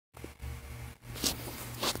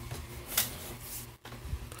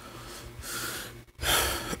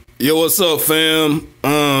Yo, what's up, fam?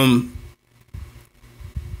 Man,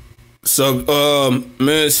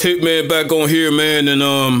 it's Hitman back on here, man, and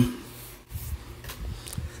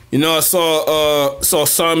I saw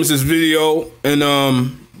Simon's video, and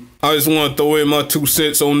I just want to throw in my 2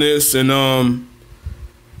 cents on this, and I'm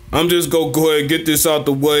just gonna go ahead and get this out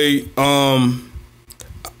the way. I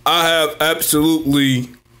have absolutely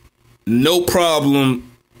no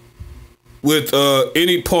problem with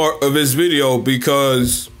any part of his video,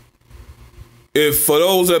 because if for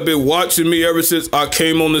those that have been watching me ever since I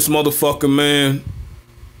came on this motherfucker, man,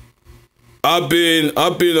 I've been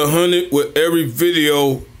 100 with every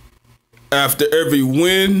video after every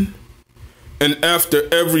win and after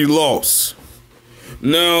every loss.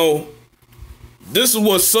 Now, this is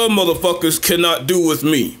what some motherfuckers cannot do with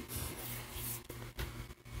me.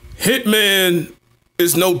 Hitman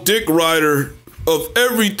is no dick rider of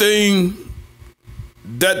everything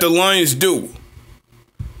that the Lions do.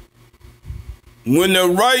 When they're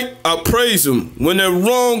right, I praise them. When they're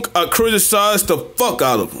wrong, I criticize the fuck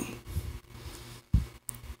out of them.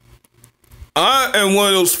 I am one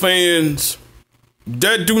of those fans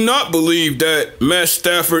that do not believe that Matt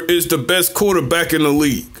Stafford is the best quarterback in the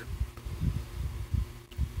league.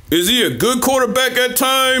 Is he a good quarterback at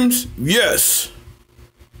times? Yes.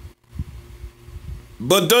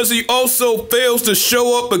 But does he also fail to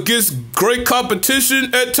show up against great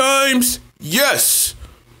competition at times? Yes.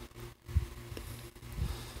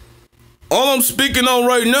 All I'm speaking on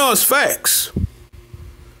right now is facts.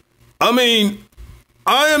 I mean,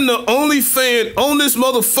 I am the only fan on this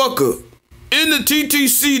motherfucker in the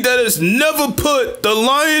TTC that has never put the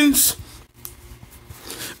Lions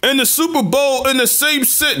and the Super Bowl in the same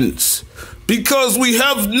sentence, because we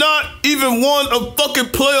have not even won a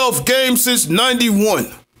fucking playoff game since '91.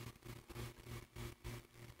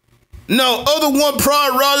 Now, other One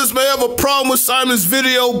Pride riders may have a problem with Simon's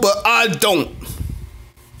video, but I don't.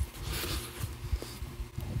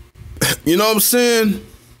 You know what I'm saying?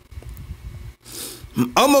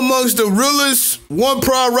 I'm amongst the realest One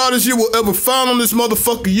Pride riders you will ever find on this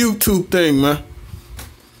motherfucking YouTube thing, man.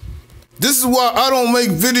 This is why I don't make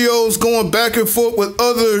videos going back and forth with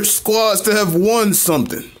other squads that have won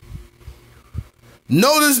something.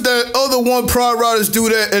 Notice that other One Pride riders do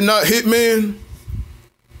that and not Hitman.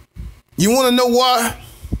 You want to know why?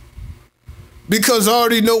 Because I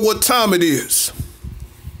already know what time it is.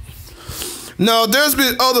 Now, there's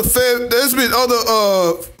been other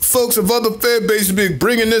folks of other fan bases been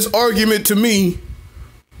bringing this argument to me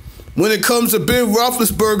when it comes to Ben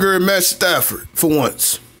Roethlisberger and Matt Stafford, for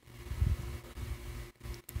once.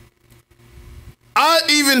 I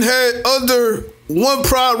even had other One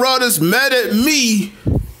Pride riders mad at me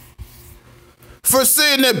for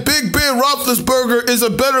saying that Big Ben Roethlisberger is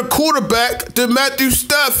a better quarterback than Matthew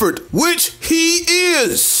Stafford, which he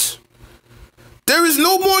is. There is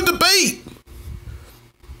no more debate.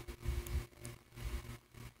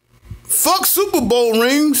 Fuck Super Bowl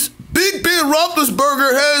rings. Big Ben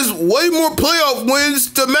Roethlisberger has way more playoff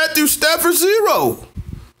wins to Matthew Stafford 0.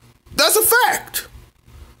 That's a fact.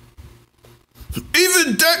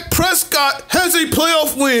 Even Dak Prescott has a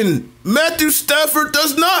playoff win. Matthew Stafford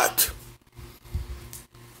does not.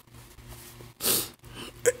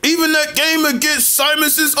 Even that game against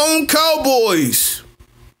Simon's own Cowboys,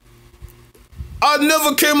 I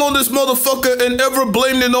never came on this motherfucker and ever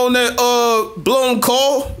blamed it on that blown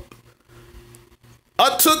call.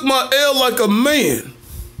 I took my L like a man.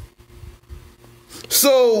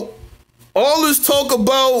 So all this talk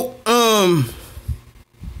about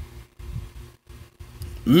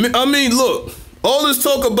look, all this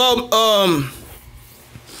talk about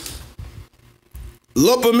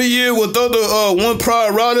lumping me in with other One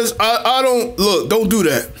Pride riders, I don't do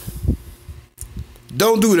that.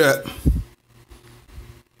 Don't do that.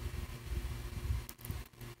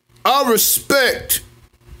 I respect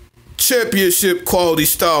championship quality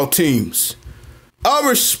style teams. I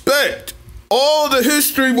respect all the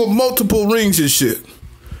history with multiple rings and shit.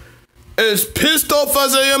 As pissed off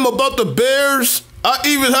as I am about the Bears, I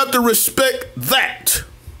even have to respect that.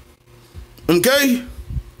 Okay?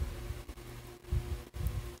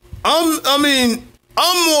 I'm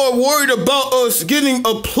more worried about us getting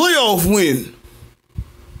a playoff win.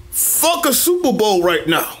 Fuck a Super Bowl right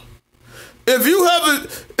now. If you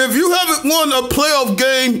haven't won a playoff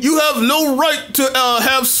game, you have no right to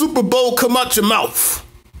have Super Bowl come out your mouth.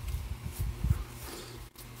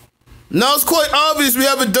 Now, it's quite obvious we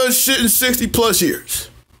haven't done shit in 60 plus years.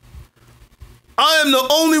 I am the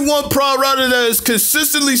only One Pride rider that has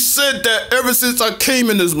consistently said that ever since I came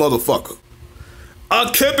in this motherfucker. I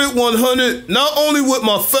kept it 100, not only with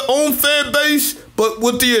my own fan base, but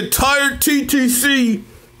with the entire TTC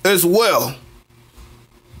as well.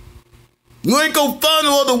 You ain't gonna find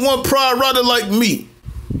no other one pride rider like me.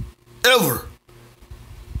 Ever.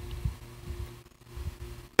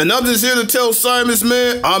 And I'm just here to tell Simons,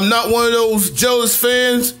 man, I'm not one of those jealous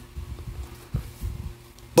fans.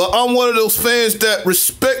 But I'm one of those fans that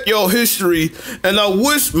respect your history. And I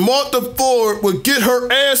wish Martha Ford would get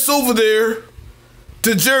her ass over there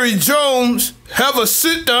to Jerry Jones, have a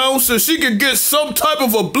sit down so she could get some type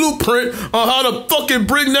of a blueprint on how to fucking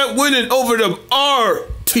bring that winning over to our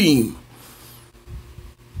team.